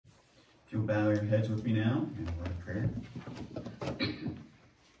If you'll bow your heads with me now in a word of prayer.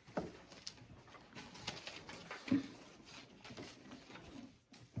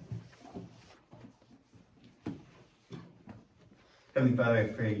 Heavenly Father, I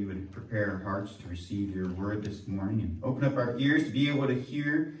pray you would prepare our hearts to receive your word this morning and open up our ears to be able to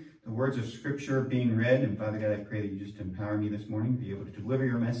hear the words of Scripture being read. And Father God, I pray that you just empower me this morning to be able to deliver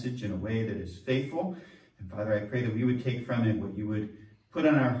your message in a way that is faithful. And Father, I pray that we would take from it what you would put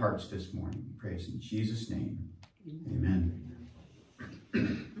on our hearts this morning. We pray this in Jesus' name. Amen.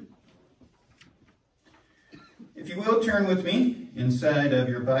 If you will, turn with me inside of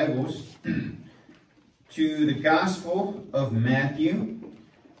your Bibles to the Gospel of Matthew,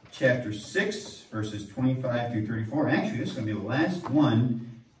 chapter 6, verses 25 through 34. Actually, this is going to be the last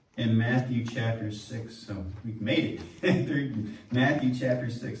one in Matthew chapter 6. So we've made it through Matthew chapter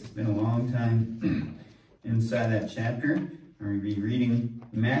 6. It's been a long time inside that chapter. I'm going to be reading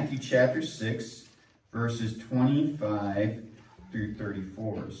Matthew chapter 6, verses 25 through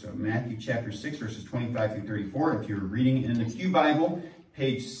 34. So Matthew chapter 6, verses 25 through 34. If you're reading in the Pew Bible,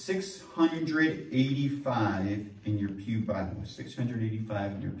 page 685 in your Pew Bible.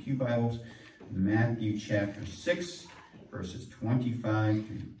 685 in your Pew Bibles. Matthew chapter 6, verses 25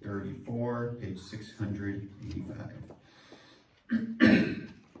 through 34, page 685.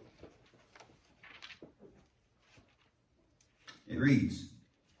 It reads,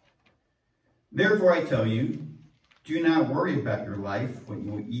 "Therefore I tell you, do not worry about your life, what you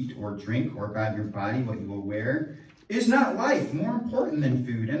will eat or drink, or about your body, what you will wear. Is not life more important than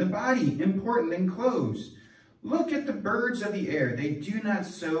food, and the body important than clothes? Look at the birds of the air. They do not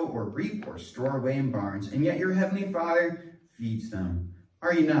sow or reap or store away in barns, and yet your heavenly Father feeds them.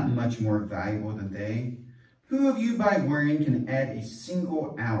 Are you not much more valuable than they? Who of you by worrying can add a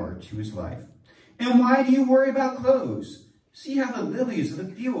single hour to his life? And why do you worry about clothes? See how the lilies of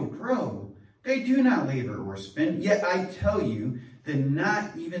the field grow. They do not labor or spin. Yet I tell you that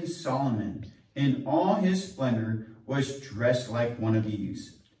not even Solomon in all his splendor was dressed like one of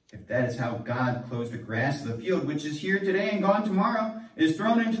these. If that is how God clothes the grass of the field, which is here today and gone tomorrow, is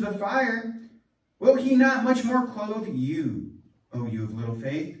thrown into the fire, will he not much more clothe you, O you of little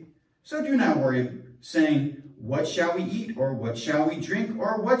faith? So do not worry, saying, what shall we eat, or what shall we drink,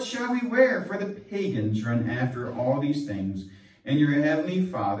 or what shall we wear? For the pagans run after all these things, and your heavenly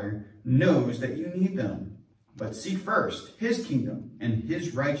Father knows that you need them. But seek first his kingdom and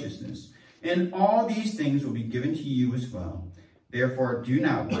his righteousness, and all these things will be given to you as well. Therefore, do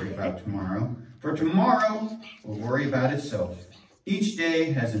not worry about tomorrow, for tomorrow will worry about itself. Each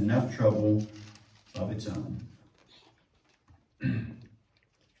day has enough trouble of its own."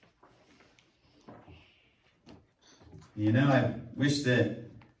 You know, I wish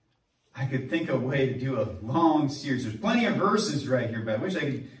that I could think of a way to do a long series. There's plenty of verses right here, but I wish I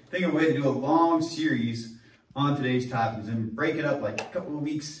could think of a way to do a long series on today's topics and break it up like a couple of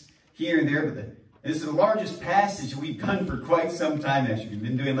weeks here and there. But this is the largest passage we've done for quite some time, actually. We've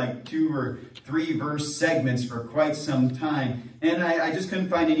been doing like 2 or 3 verse segments for quite some time. And I just couldn't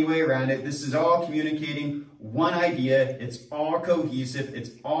find any way around it. This is all communicating one idea. It's all cohesive.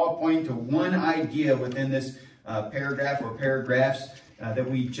 It's all pointing to one idea within this paragraph or paragraphs that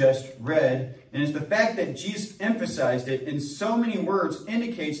we just read. And it's the fact that Jesus emphasized it in so many words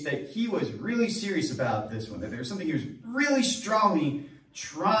indicates that he was really serious about this one. That there's something he was really strongly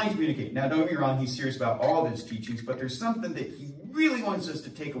trying to communicate. Now, don't get me wrong, he's serious about all of his teachings, but there's something that he really wants us to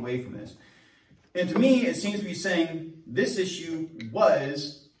take away from this. And to me, it seems to be saying this issue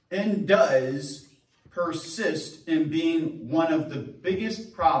was and does persist in being one of the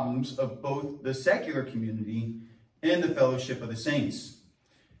biggest problems of both the secular community and the fellowship of the saints.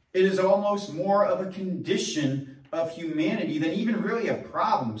 It is almost more of a condition of humanity than even really a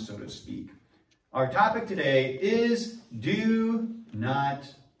problem, so to speak. Our topic today is do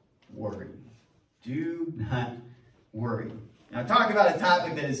not worry. Do not worry. Now, talk about a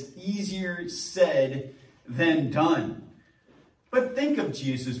topic that is easier said than done. But think of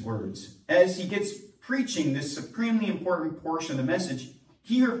Jesus' words. As he gets preaching this supremely important portion of the message,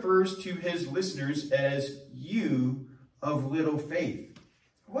 he refers to his listeners as you of little faith.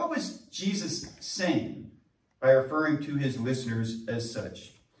 What was Jesus saying by referring to his listeners as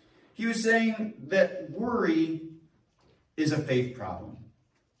such? He was saying that worry is a faith problem.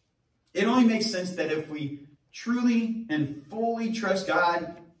 It only makes sense that if we truly and fully trust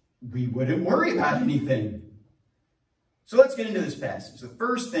God, we wouldn't worry about anything. So let's get into this passage. The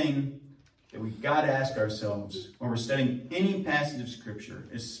first thing that we've got to ask ourselves when we're studying any passage of Scripture,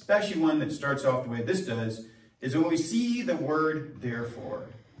 especially one that starts off the way this does, is when we see the word therefore.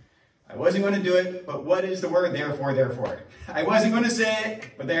 I wasn't going to do it, but what is the word therefore, therefore? I wasn't going to say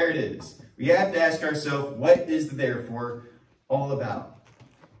it, but there it is. we have to ask ourselves, what is the therefore all about?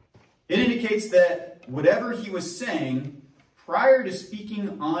 It indicates that whatever he was saying prior to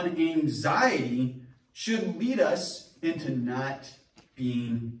speaking on anxiety should lead us into not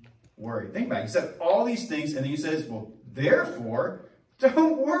being worried. Think about it. He said all these things, and then he says, well, therefore,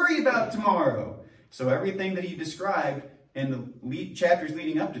 don't worry about tomorrow. So everything that he described in the chapters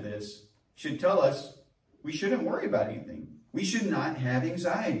leading up to this should tell us we shouldn't worry about anything. We should not have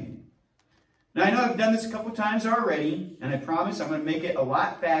anxiety. Now, I know I've done this a couple times already, and I promise I'm going to make it a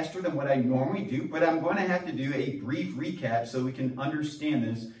lot faster than what I normally do, but I'm going to have to do a brief recap so we can understand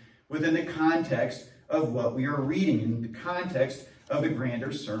this within the context of what we are reading, in the context of the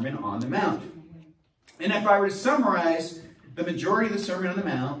grander Sermon on the Mount. And if I were to summarize the majority of the Sermon on the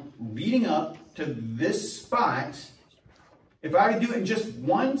Mount leading up to this spot, if I were to do it in just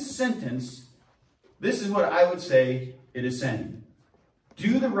one sentence, this is what I would say it is saying.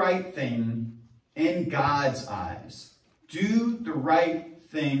 Do the right thing in God's eyes. Do the right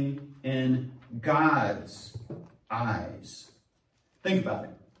thing in God's eyes. Think about it.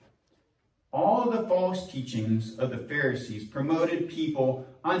 All of the false teachings of the Pharisees promoted people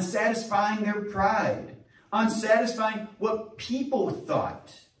on satisfying their pride, on satisfying what people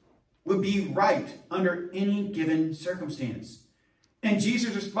thought would be right under any given circumstance. And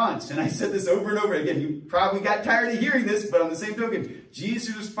Jesus' response, and I said this over and over again, you probably got tired of hearing this, but on the same token,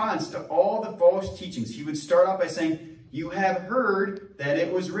 Jesus' response to all the false teachings, he would start off by saying, you have heard that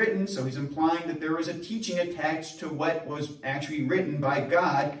it was written, so he's implying that there was a teaching attached to what was actually written by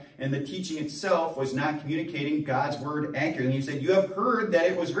God, and the teaching itself was not communicating God's word accurately. And he said, you have heard that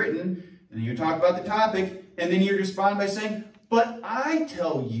it was written, and then you talk about the topic, and then you respond by saying, but I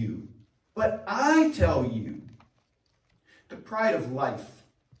tell you, the pride of life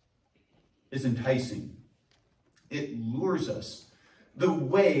is enticing. It lures us the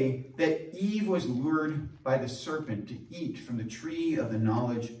way that Eve was lured by the serpent to eat from the tree of the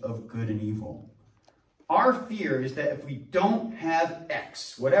knowledge of good and evil. Our fear is that if we don't have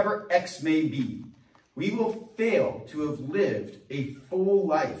X, whatever X may be, we will fail to have lived a full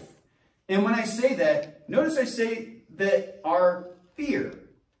life. And when I say that, notice I say that our fear,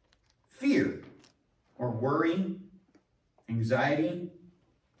 or worry, anxiety,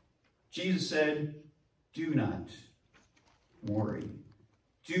 Jesus said, do not worry.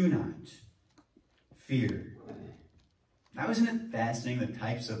 Do not fear. Now, isn't it fascinating the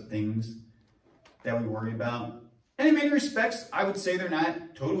types of things that we worry about? And in many respects, I would say they're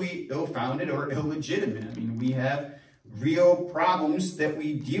not totally ill-founded or illegitimate. I mean, we have real problems that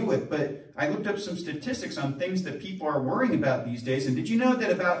we deal with. But I looked up some statistics on things that people are worrying about these days. And did you know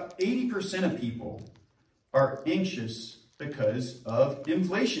that about 80% of people are anxious because of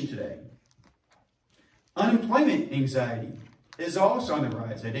inflation today? Unemployment anxiety is also on the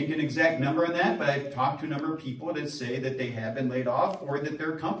rise. I didn't get an exact number on that, but I've talked to a number of people that say that they have been laid off or that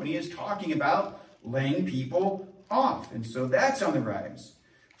their company is talking about laying people off. And so that's on the rise.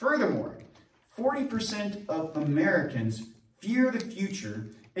 Furthermore, 40% of Americans fear the future,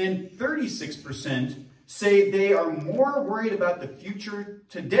 and 36% say they are more worried about the future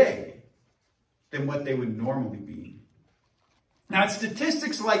today than what they would normally be. Now, it's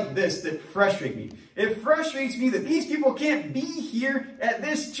statistics like this that frustrate me. It frustrates me that these people can't be here at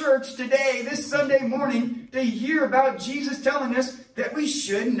this church today, this Sunday morning, to hear about Jesus telling us that we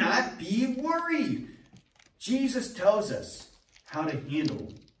should not be worried. Jesus tells us how to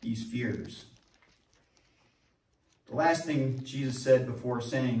handle these fears. The last thing Jesus said before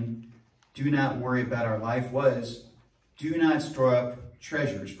saying, do not worry about our life, was, do not store up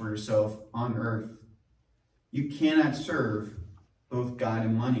treasures for yourself on earth. You cannot serve both God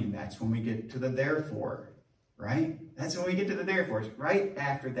and money. And that's when we get to the therefore, right? That's when we get to the therefore. It's right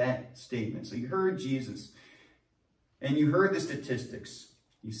after that statement. So you heard Jesus, and you heard the statistics.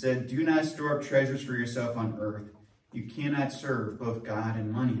 He said, do not store up treasures for yourself on earth. You cannot serve both God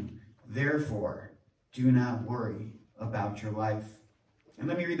and money. Therefore, do not worry about your life. And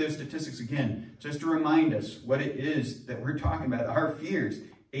let me read those statistics again, just to remind us what it is that we're talking about. Our fears.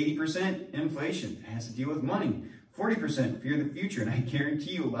 80% inflation has to deal with money. 40% fear the future, and I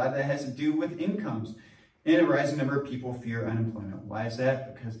guarantee you a lot of that has to do with incomes. And a rising number of people fear unemployment. Why is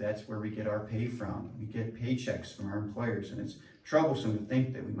that? Because that's where we get our pay from. We get paychecks from our employers, and it's troublesome to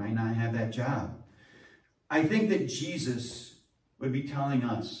think that we might not have that job. I think that Jesus would be telling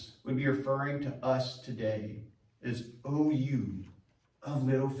us, would be referring to us today as, "O you of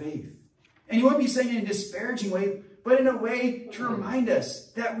little faith." And he wouldn't be saying it in a disparaging way, but in a way to remind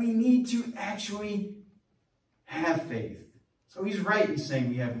us that we need to actually have faith. So he's right in saying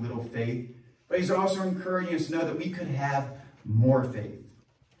we have little faith, but he's also encouraging us to know that we could have more faith.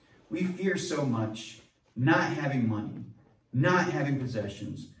 We fear so much not having money, not having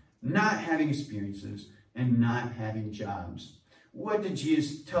possessions, not having experiences, and not having jobs. What did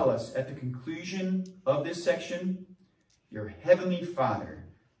Jesus tell us at the conclusion of this section? Your heavenly Father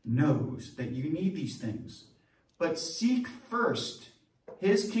knows that you need these things, but seek first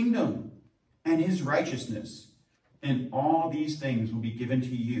his kingdom and his righteousness, and all these things will be given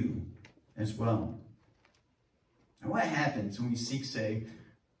to you as well. Now, what happens when we seek, say,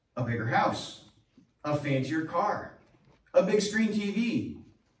 a bigger house, a fancier car, a big screen TV,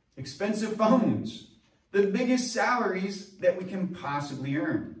 expensive phones, the biggest salaries that we can possibly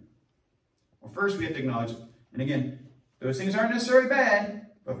earn? Well, first we have to acknowledge, and again, those things aren't necessarily bad,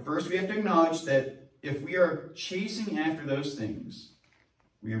 but first we have to acknowledge that if we are chasing after those things,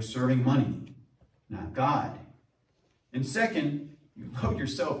 we are serving money, not God. And second, you load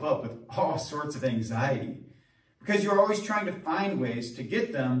yourself up with all sorts of anxiety because you're always trying to find ways to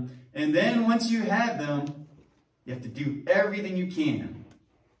get them. And then once you have them, you have to do everything you can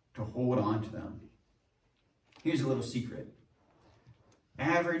to hold on to them. Here's a little secret.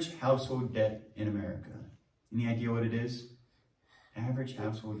 Average household debt in America. Any idea what it is? Average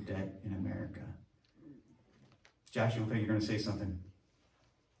household debt in America. Josh, you think you're going to say something?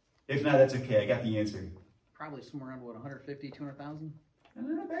 If not, that's okay. I got the answer. Probably somewhere around, what, 150, 200,000?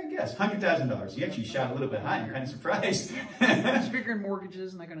 Not a bad guess. $100,000. You actually shot a little bit high. I'm kind of surprised. Just figuring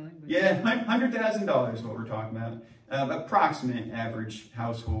mortgages and that kind of thing. But yeah, $100,000 is what we're talking about. Approximate average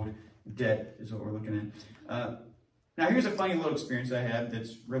household debt is what we're looking at. Now, here's a funny little experience I had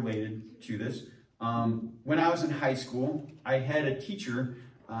that's related to this. When I was in high school, I had a teacher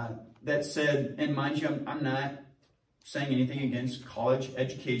that said, and mind you, I'm not saying anything against college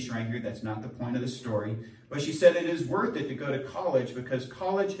education right here. That's not the point of the story. But she said it is worth it to go to college because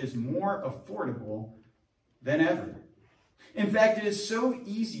college is more affordable than ever. In fact, it is so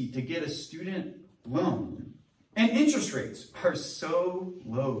easy to get a student loan, and interest rates are so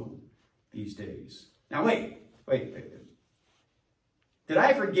low these days. Now, wait. Did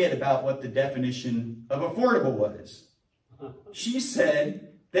I forget about what the definition of affordable was? She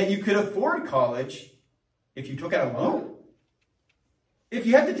said that you could afford college if you took out a loan. If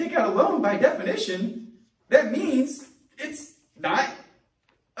you have to take out a loan, by definition, that means it's not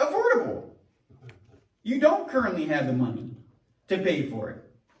affordable. You don't currently have the money to pay for it.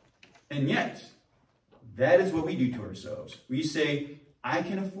 And yet, that is what we do to ourselves. We say, I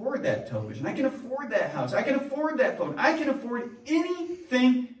can afford that television. I can afford that house. I can afford that phone. I can afford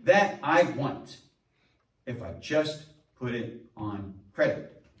anything that I want if I just put it on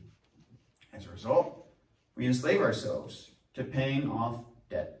credit. As a result, we enslave ourselves to paying off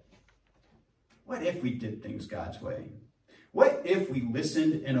debt. What if we did things God's way? What if we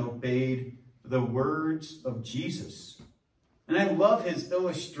listened and obeyed the words of Jesus? And I love his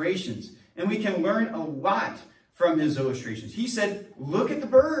illustrations, and we can learn a lot from his illustrations. He said, look at the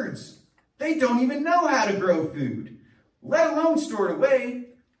birds. They don't even know how to grow food, let alone store it away,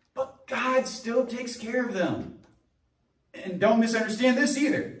 but God still takes care of them. And don't misunderstand this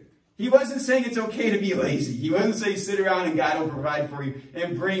either. He wasn't saying it's okay to be lazy. He wasn't saying sit around and God will provide for you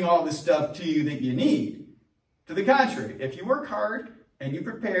and bring all the stuff to you that you need. To the contrary, if you work hard and you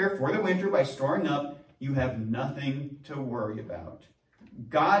prepare for the winter by storing up, you have nothing to worry about.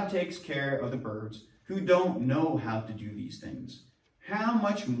 God takes care of the birds who don't know how to do these things. How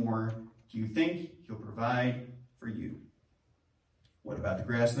much more do you think he'll provide for you? What about the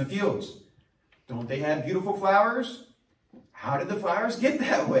grass in the fields? Don't they have beautiful flowers? How did the flowers get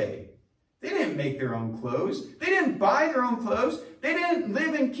that way? They didn't make their own clothes. They didn't buy their own clothes. They didn't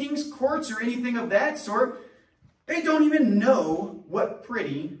live in king's courts or anything of that sort. They don't even know what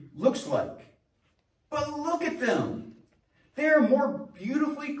pretty looks like. But look at them. They are more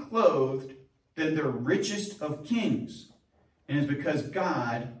beautifully clothed than the richest of kings. And it's because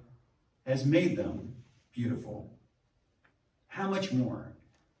God has made them beautiful. How much more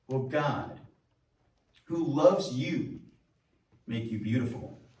will God, who loves you, make you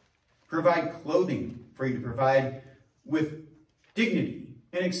beautiful? Provide clothing for you to provide with dignity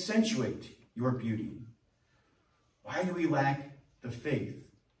and accentuate your beauty. Why do we lack the faith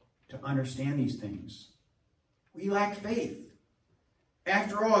to understand these things? We lack faith.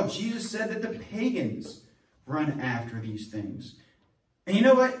 After all, Jesus said that the pagans run after these things. And you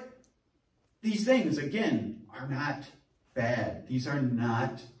know what? These things, again, are not bad. These are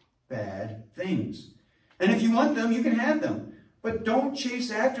not bad things. And if you want them, you can have them. But don't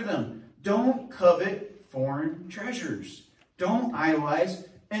chase after them. Don't covet foreign treasures. Don't idolize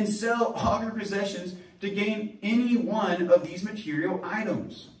and sell all your possessions to gain any one of these material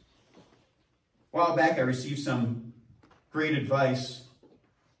items. A while back, I received some great advice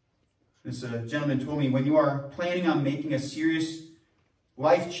This gentleman told me, when you are planning on making a serious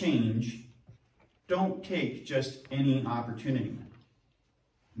life change, don't take just any opportunity.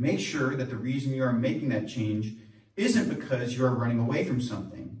 Make sure that the reason you are making that change isn't because you are running away from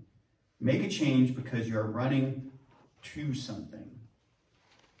something. Make a change because you are running to something.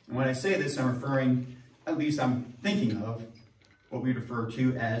 And when I say this, I'm referring, at least I'm thinking of, what we refer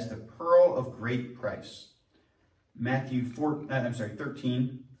to as the pearl of great price. Matthew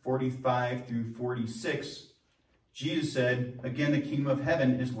 13, 45 through 46, Jesus said, "Again, the kingdom of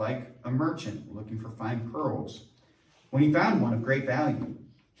heaven is like a merchant looking for fine pearls. When he found one of great value,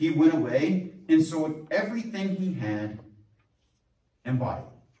 he went away and sold everything he had and bought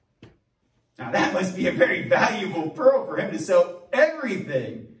it." Now that must be a very valuable pearl for him to sell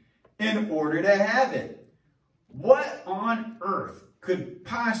everything in order to have it. What on earth could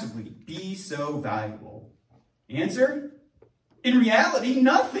possibly be so valuable? Answer: in reality,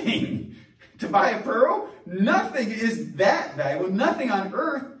 nothing. To buy a pearl, nothing is that valuable. Nothing on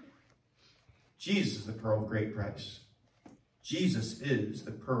earth. Jesus is the pearl of great price. Jesus is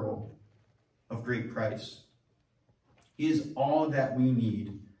the pearl of great price. He is all that we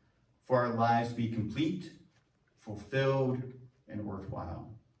need for our lives to be complete, fulfilled, and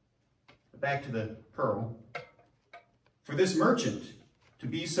worthwhile. But back to the pearl. For this merchant to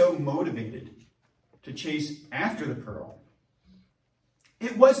be so motivated to chase after the pearl,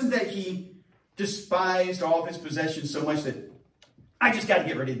 it wasn't that he despised all of his possessions so much that I just got to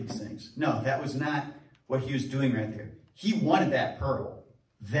get rid of these things. No, that was not what he was doing right there. He wanted that pearl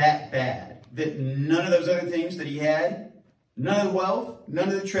that bad that none of those other things that he had, none of the wealth, none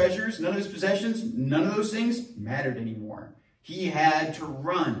of the treasures, none of his possessions, none of those things mattered anymore. He had to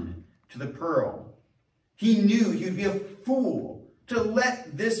run to the pearl. He knew he would be a fool to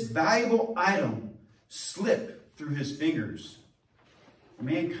let this valuable item slip through his fingers.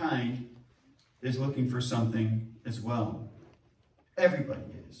 Mankind is looking for something as well. Everybody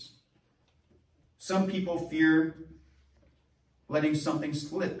is. Some people fear letting something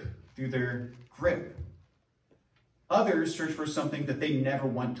slip through their grip. Others search for something that they never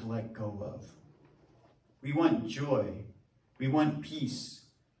want to let go of. We want joy. We want peace.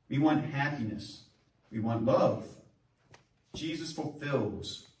 We want happiness. We want love. Jesus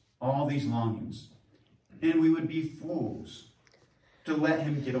fulfills all these longings, and we would be fools to let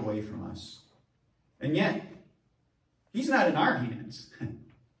him get away from us. And yet, he's not in our hands.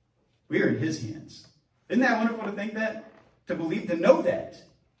 We are in his hands. Isn't that wonderful to think that? To believe, to know that.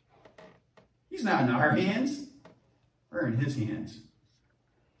 He's not in our hands. We're in his hands.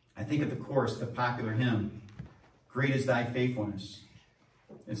 I think of the chorus, the popular hymn, "Great is thy faithfulness."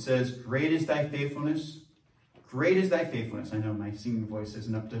 It says, "Great is thy faithfulness. Great is thy faithfulness." I know my singing voice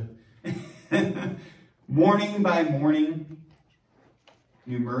isn't up to... "Morning by morning,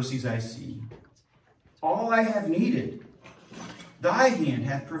 new mercies I see. All I have needed, thy hand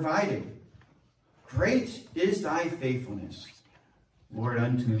hath provided. Great is thy faithfulness, Lord,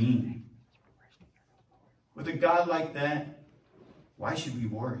 unto me." With a God like that, why should we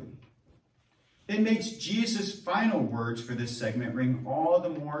worry? It makes Jesus' final words for this segment ring all the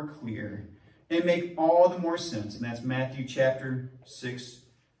more clear and make all the more sense. And that's Matthew chapter 6,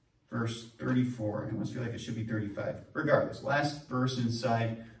 verse 34. I almost feel like it should be 35. Regardless, last verse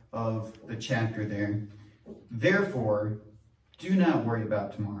inside of the chapter there. "Therefore, do not worry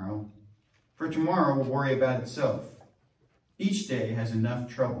about tomorrow, for tomorrow will worry about itself. Each day has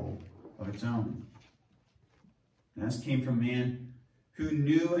enough trouble of its own." And this came from a man who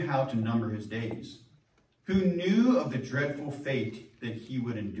knew how to number his days, who knew of the dreadful fate that he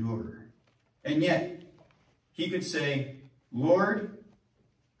would endure. And yet, he could say, "Lord,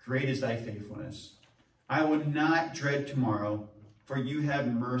 great is thy faithfulness. I will not dread tomorrow, for you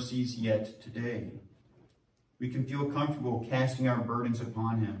have mercies yet today." We can feel comfortable casting our burdens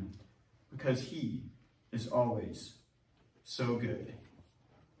upon him because he is always so good.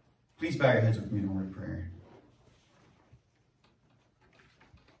 Please bow your heads with me in a word of prayer.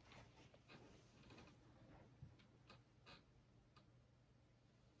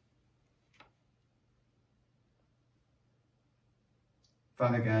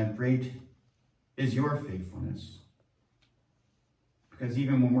 Father God, great is your faithfulness, because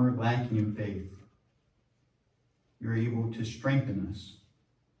even when we're lacking in faith, you're able to strengthen us.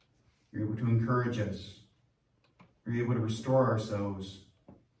 You're able to encourage us. You're able to restore ourselves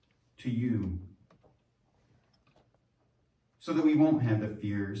to you so that we won't have the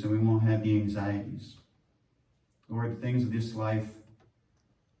fears and we won't have the anxieties. Lord, things of this life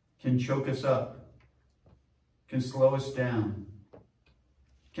can choke us up, can slow us down,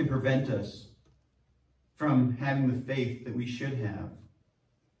 can prevent us from having the faith that we should have.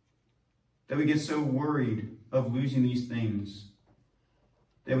 that we get so worried of losing these things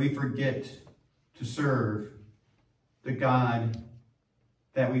that we forget to serve the God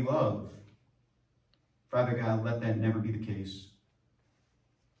that we love. Father God, let that never be the case.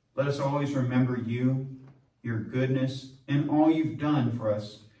 Let us always remember you, your goodness, and all you've done for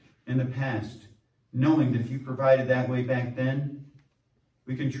us in the past, knowing that if you provided that way back then,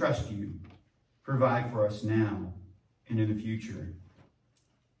 we can trust you. Provide for us now and in the future.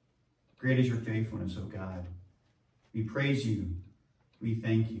 Great is your faithfulness, O God. We praise you. We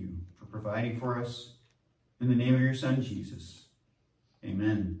thank you for providing for us. In the name of your Son, Jesus.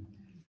 Amen.